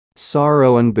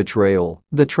sorrow and betrayal.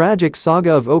 The tragic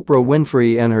saga of Oprah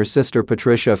Winfrey and her sister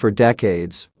Patricia. For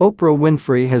decades, Oprah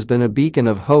Winfrey has been a beacon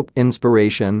of hope,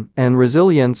 inspiration, and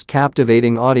resilience,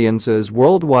 captivating audiences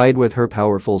worldwide with her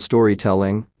powerful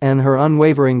storytelling and her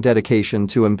unwavering dedication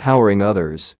to empowering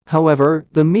others. However,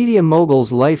 the media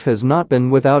mogul's life has not been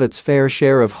without its fair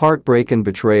share of heartbreak and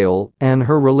betrayal, and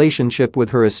her relationship with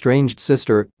her estranged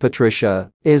sister,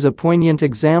 Patricia, is a poignant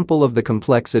example of the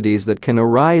complexities that can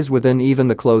arise within even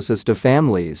the closest of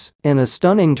families. In a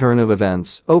stunning turn of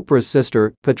events, Oprah's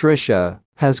sister, Patricia,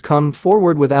 has come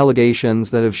forward with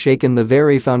allegations that have shaken the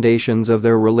very foundations of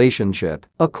their relationship.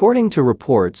 According to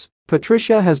reports,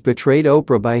 Patricia has betrayed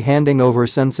Oprah by handing over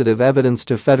sensitive evidence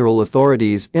to federal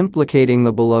authorities implicating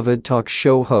the beloved talk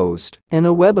show host in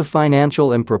a web of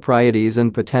financial improprieties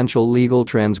and potential legal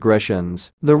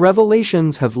transgressions. The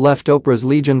revelations have left Oprah's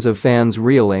legions of fans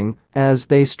reeling as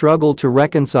they struggle to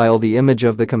reconcile the image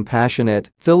of the compassionate,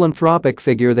 philanthropic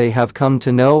figure they have come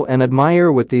to know and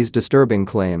admire with these disturbing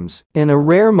claims. In a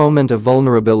rare moment of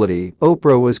vulnerability,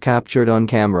 Oprah was captured on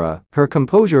camera, her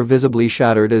composure visibly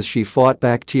shattered as she fought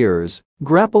back tears,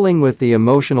 grappling with the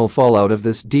emotional fallout of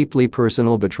this deeply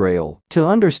personal betrayal. To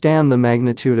understand the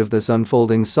magnitude of this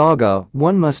unfolding saga,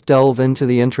 one must delve into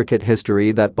the intricate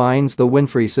history that binds the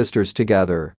Winfrey sisters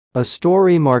together. A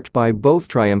story marked by both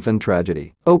triumph and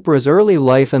tragedy. Oprah's early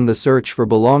life and the search for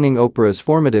belonging. Oprah's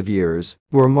formative years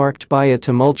were marked by a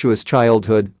tumultuous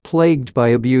childhood plagued by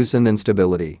abuse and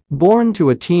instability. Born to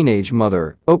a teenage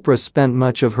mother, Oprah spent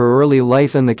much of her early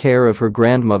life in the care of her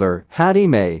grandmother, Hattie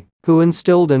Mae, who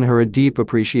instilled in her a deep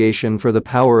appreciation for the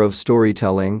power of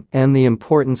storytelling and the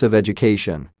importance of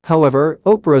education. However,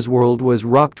 Oprah's world was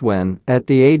rocked when, at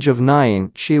the age of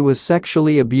 9, she was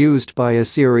sexually abused by a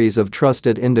series of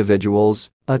trusted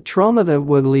individuals, a trauma that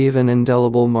would leave an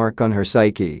indelible mark on her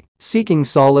psyche. Seeking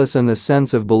solace and a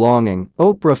sense of belonging,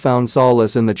 Oprah found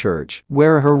solace in the church,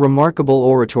 where her remarkable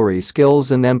oratory skills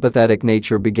and empathetic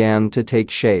nature began to take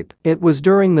shape. It was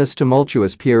during this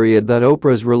tumultuous period that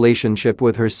Oprah's relationship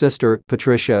with her sister,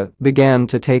 Patricia, began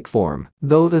to take form.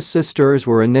 Though the sisters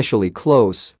were initially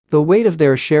close, the weight of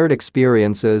their shared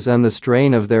experiences and the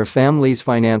strain of their family's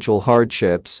financial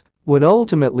hardships would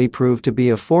ultimately prove to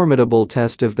be a formidable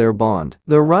test of their bond.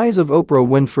 The rise of Oprah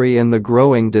Winfrey and the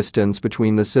growing distance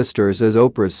between the sisters. As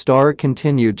Oprah's star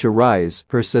continued to rise,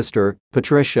 her sister,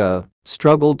 Patricia,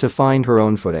 struggled to find her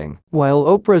own footing. While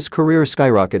Oprah's career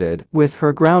skyrocketed with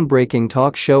her groundbreaking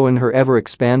talk show and her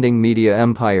ever-expanding media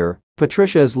empire,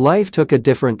 Patricia's life took a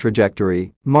different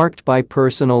trajectory, marked by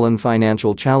personal and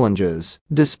financial challenges.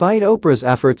 Despite Oprah's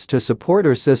efforts to support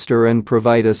her sister and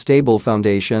provide a stable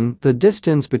foundation, the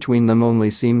distance between them only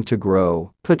seemed to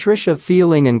grow. Patricia,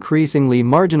 feeling increasingly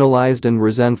marginalized and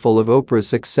resentful of Oprah's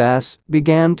success,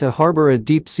 began to harbor a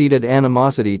deep-seated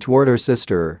animosity toward her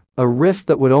sister, a rift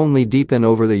that would only deepen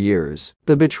over the years.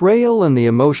 The betrayal and the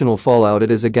emotional fallout. It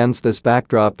is against this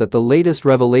backdrop that the latest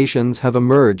revelations have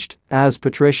emerged, as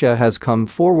Patricia has come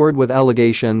forward with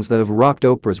allegations that have rocked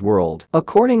Oprah's world.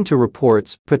 According to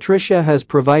reports, Patricia has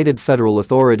provided federal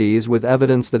authorities with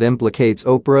evidence that implicates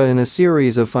Oprah in a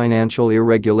series of financial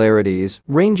irregularities,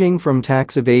 ranging from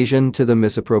tax evasion to the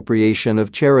misappropriation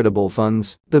of charitable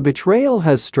funds. The betrayal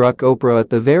has struck Oprah at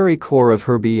the very core of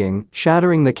her being,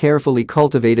 shattering the carefully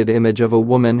cultivated image of a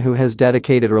woman who has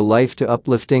dedicated her life to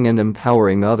uplifting and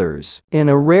empowering others. In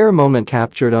a rare moment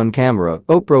captured on camera,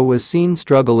 Oprah was seen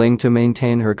struggling to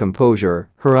maintain her composure,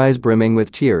 her eyes brimming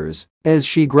with tears, as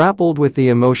she grappled with the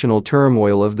emotional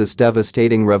turmoil of this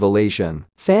devastating revelation.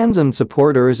 Fans and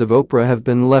supporters of Oprah have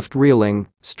been left reeling,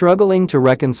 struggling to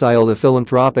reconcile the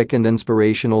philanthropic and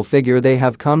inspirational figure they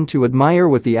have come to admire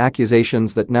with the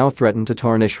accusations that now threaten to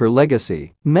tarnish her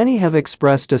legacy. Many have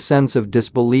expressed a sense of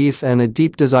disbelief and a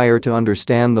deep desire to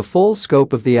understand the full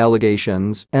scope of the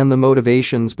allegations and the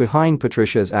motivations behind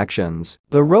Patricia's actions.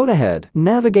 The road ahead,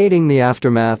 navigating the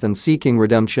aftermath and seeking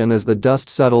redemption as the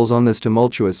dust settles on this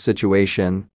tumultuous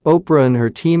situation. Oprah and her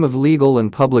team of legal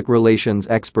and public relations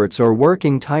experts are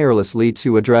working tirelessly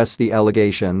to address the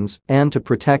allegations and to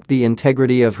protect the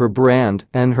integrity of her brand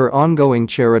and her ongoing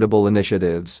charitable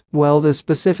initiatives. While the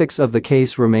specifics of the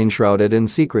case remain shrouded in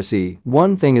secrecy,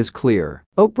 one thing is clear.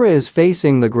 Oprah is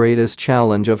facing the greatest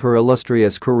challenge of her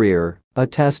illustrious career, a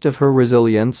test of her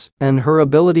resilience and her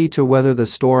ability to weather the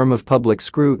storm of public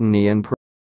scrutiny and